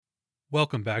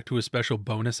Welcome back to a special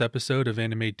bonus episode of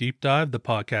Anime Deep Dive, the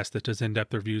podcast that does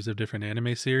in-depth reviews of different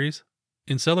anime series.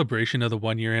 In celebration of the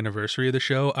 1-year anniversary of the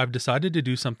show, I've decided to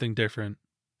do something different.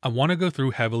 I want to go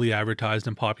through heavily advertised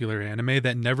and popular anime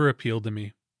that never appealed to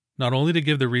me. Not only to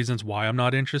give the reasons why I'm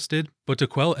not interested, but to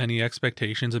quell any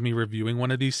expectations of me reviewing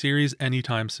one of these series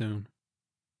anytime soon.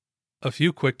 A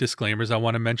few quick disclaimers I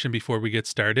want to mention before we get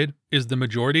started is the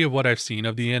majority of what I've seen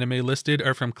of the anime listed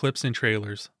are from clips and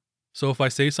trailers. So if I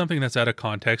say something that's out of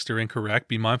context or incorrect,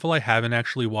 be mindful I haven't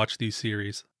actually watched these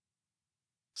series.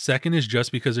 Second is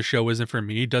just because a show isn't for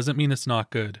me doesn't mean it's not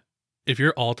good. If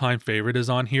your all-time favorite is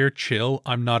on here, chill,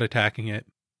 I'm not attacking it.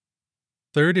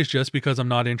 Third is just because I'm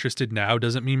not interested now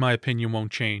doesn't mean my opinion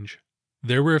won't change.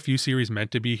 There were a few series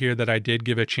meant to be here that I did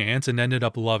give a chance and ended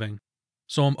up loving.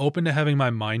 So I'm open to having my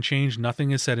mind changed,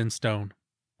 nothing is set in stone.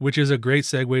 Which is a great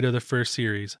segue to the first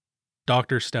series,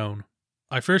 Dr. Stone.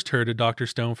 I first heard of Dr.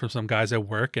 Stone from some guys at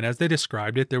work, and as they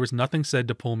described it, there was nothing said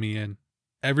to pull me in.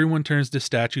 Everyone turns to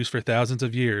statues for thousands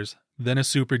of years, then a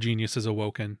super genius is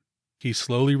awoken. He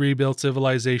slowly rebuilds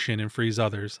civilization and frees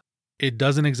others. It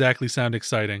doesn't exactly sound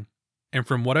exciting. And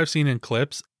from what I've seen in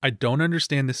clips, I don't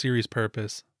understand the series'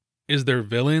 purpose. Is there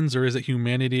villains, or is it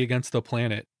humanity against the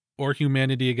planet? Or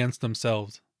humanity against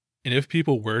themselves? And if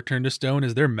people were turned to stone,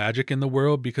 is there magic in the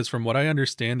world? Because from what I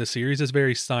understand, the series is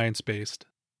very science-based.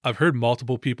 I've heard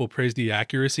multiple people praise the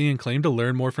accuracy and claim to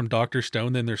learn more from Dr.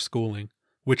 Stone than their schooling,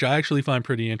 which I actually find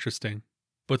pretty interesting.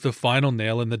 But the final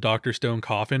nail in the Dr. Stone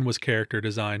coffin was character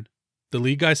design. The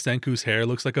lead guy Senku's hair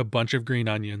looks like a bunch of green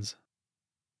onions.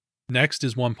 Next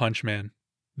is One Punch Man.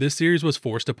 This series was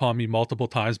forced upon me multiple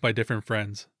times by different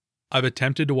friends. I've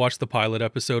attempted to watch the pilot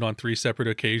episode on 3 separate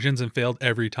occasions and failed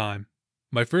every time.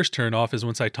 My first turnoff is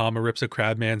when Saitama rips a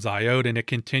crabman's eye out and it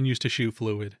continues to shoot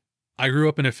fluid. I grew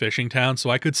up in a fishing town, so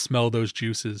I could smell those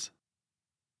juices.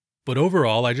 But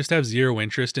overall, I just have zero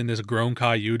interest in this grown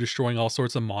Caillou destroying all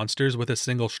sorts of monsters with a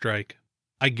single strike.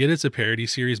 I get it's a parody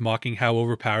series mocking how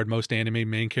overpowered most anime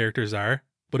main characters are,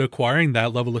 but acquiring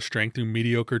that level of strength through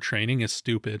mediocre training is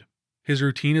stupid. His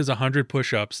routine is 100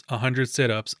 push-ups, 100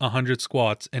 sit-ups, 100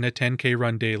 squats, and a 10k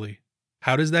run daily.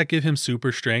 How does that give him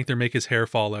super strength or make his hair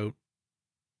fall out?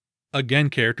 Again,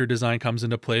 character design comes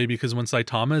into play because when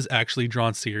Saitama is actually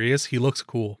drawn serious, he looks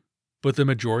cool. But the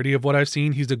majority of what I've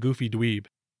seen, he's a goofy dweeb.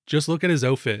 Just look at his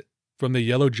outfit. From the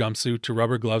yellow jumpsuit to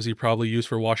rubber gloves he probably used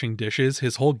for washing dishes,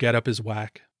 his whole getup is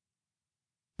whack.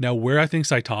 Now, where I think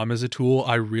Saitama is a tool,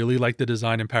 I really like the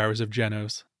design and powers of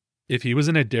Genos. If he was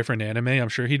in a different anime, I'm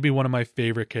sure he'd be one of my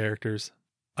favorite characters.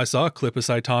 I saw a clip of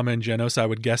Saitama and Genos I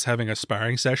would guess having a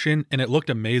sparring session, and it looked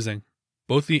amazing.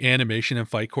 Both the animation and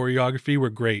fight choreography were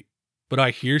great, but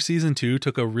I hear Season 2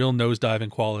 took a real nosedive in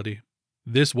quality.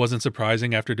 This wasn't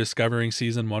surprising after discovering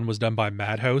Season 1 was done by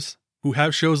Madhouse, who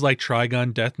have shows like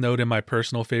Trigun, Death Note, and my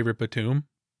personal favorite Batum,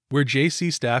 where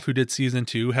JC staff who did Season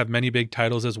 2 have many big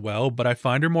titles as well, but I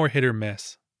find her more hit or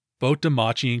miss. Both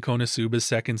Damachi and Konosuba's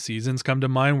second seasons come to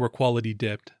mind where quality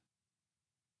dipped.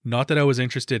 Not that I was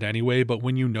interested anyway, but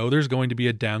when you know there's going to be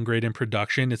a downgrade in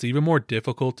production, it's even more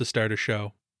difficult to start a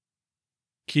show.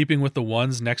 Keeping with the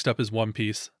ones, next up is One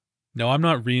Piece. Now I'm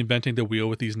not reinventing the wheel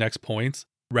with these next points,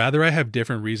 rather I have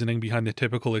different reasoning behind the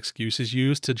typical excuses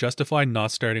used to justify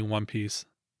not starting One Piece.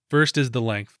 First is the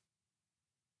length.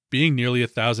 Being nearly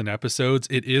 1,000 episodes,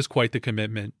 it is quite the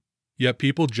commitment. Yet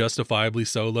people justifiably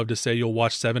so love to say you'll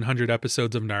watch 700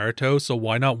 episodes of Naruto, so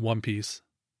why not One Piece?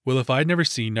 Well, if I'd never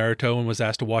seen Naruto and was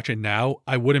asked to watch it now,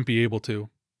 I wouldn't be able to.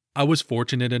 I was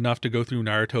fortunate enough to go through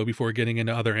Naruto before getting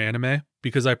into other anime,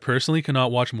 because I personally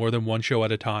cannot watch more than one show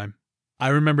at a time. I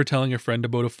remember telling a friend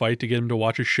about a fight to get him to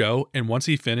watch a show, and once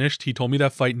he finished, he told me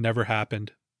that fight never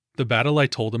happened. The battle I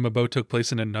told him about took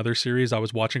place in another series I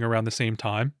was watching around the same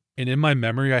time, and in my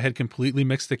memory I had completely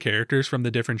mixed the characters from the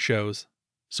different shows.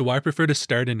 So I prefer to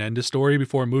start and end a story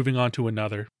before moving on to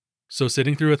another. So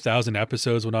sitting through 1,000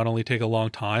 episodes would not only take a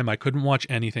long time, I couldn't watch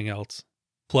anything else.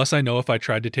 Plus I know if I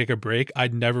tried to take a break,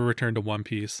 I'd never return to One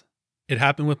Piece. It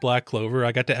happened with Black Clover.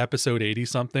 I got to episode 80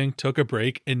 something, took a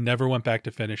break, and never went back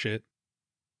to finish it.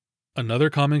 Another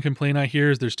common complaint I hear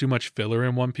is there's too much filler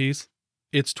in One Piece.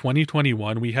 It's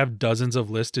 2021, we have dozens of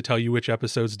lists to tell you which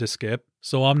episodes to skip,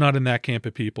 so I'm not in that camp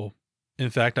of people. In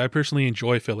fact, I personally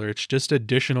enjoy filler, it's just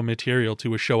additional material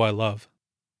to a show I love.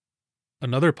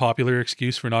 Another popular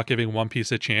excuse for not giving One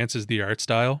Piece a chance is the art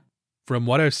style. From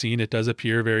what I've seen, it does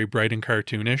appear very bright and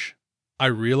cartoonish. I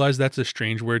realize that's a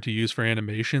strange word to use for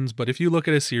animations, but if you look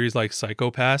at a series like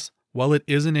Psycho Pass, while it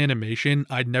is an animation,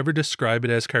 I'd never describe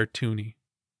it as cartoony.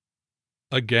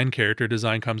 Again, character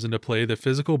design comes into play. The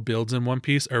physical builds in One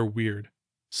Piece are weird.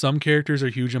 Some characters are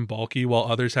huge and bulky while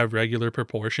others have regular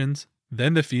proportions.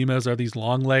 Then the females are these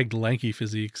long-legged, lanky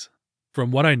physiques.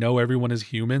 From what I know, everyone is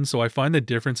human, so I find the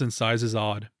difference in size is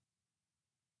odd.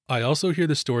 I also hear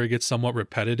the story gets somewhat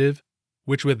repetitive,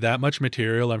 which with that much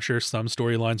material I'm sure some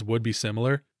storylines would be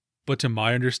similar, but to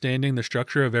my understanding the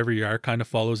structure of every arc kind of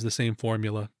follows the same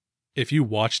formula. If you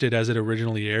watched it as it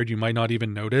originally aired you might not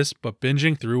even notice, but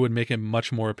binging through would make it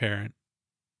much more apparent.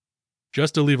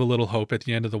 Just to leave a little hope at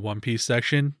the end of the One Piece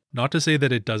section, not to say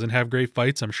that it doesn't have great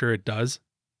fights, I'm sure it does.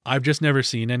 I've just never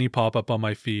seen any pop up on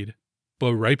my feed.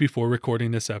 But right before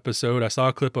recording this episode, I saw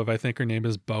a clip of I think her name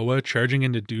is Boa charging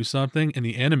in to do something and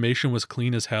the animation was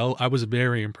clean as hell. I was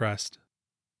very impressed.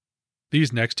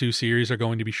 These next two series are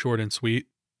going to be short and sweet.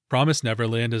 Promised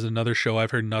Neverland is another show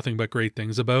I've heard nothing but great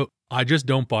things about. I just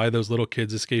don't buy those little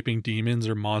kids escaping demons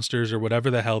or monsters or whatever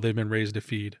the hell they've been raised to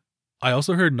feed. I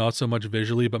also heard not so much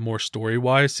visually but more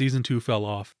story-wise, season 2 fell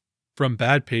off. From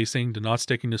bad pacing to not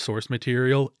sticking to source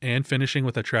material and finishing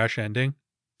with a trash ending,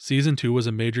 season 2 was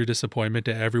a major disappointment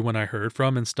to everyone I heard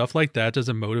from, and stuff like that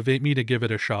doesn't motivate me to give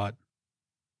it a shot.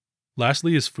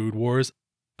 Lastly is Food Wars.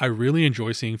 I really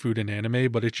enjoy seeing food in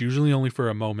anime, but it's usually only for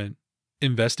a moment.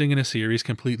 Investing in a series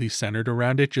completely centered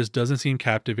around it just doesn't seem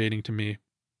captivating to me.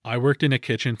 I worked in a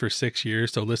kitchen for 6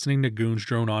 years, so listening to goons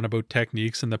drone on about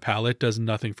techniques and the palate does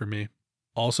nothing for me.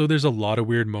 Also, there's a lot of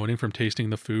weird moaning from tasting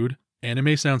the food.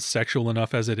 Anime sounds sexual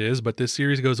enough as it is, but this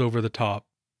series goes over the top.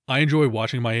 I enjoy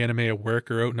watching my anime at work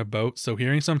or out and about, so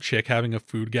hearing some chick having a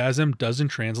foodgasm doesn't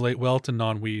translate well to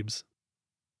non-weebs.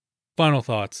 Final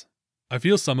thoughts. I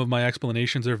feel some of my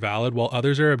explanations are valid while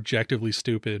others are objectively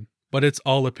stupid, but it's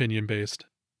all opinion based.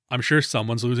 I'm sure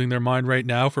someone's losing their mind right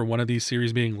now for one of these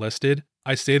series being listed.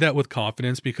 I say that with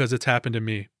confidence because it's happened to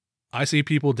me. I see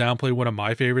people downplay one of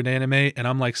my favorite anime and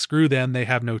I'm like, screw them, they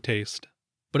have no taste.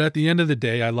 But at the end of the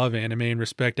day, I love anime and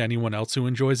respect anyone else who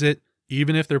enjoys it,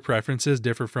 even if their preferences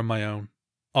differ from my own.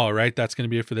 Alright, that's going to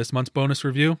be it for this month's bonus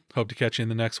review. Hope to catch you in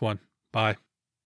the next one. Bye.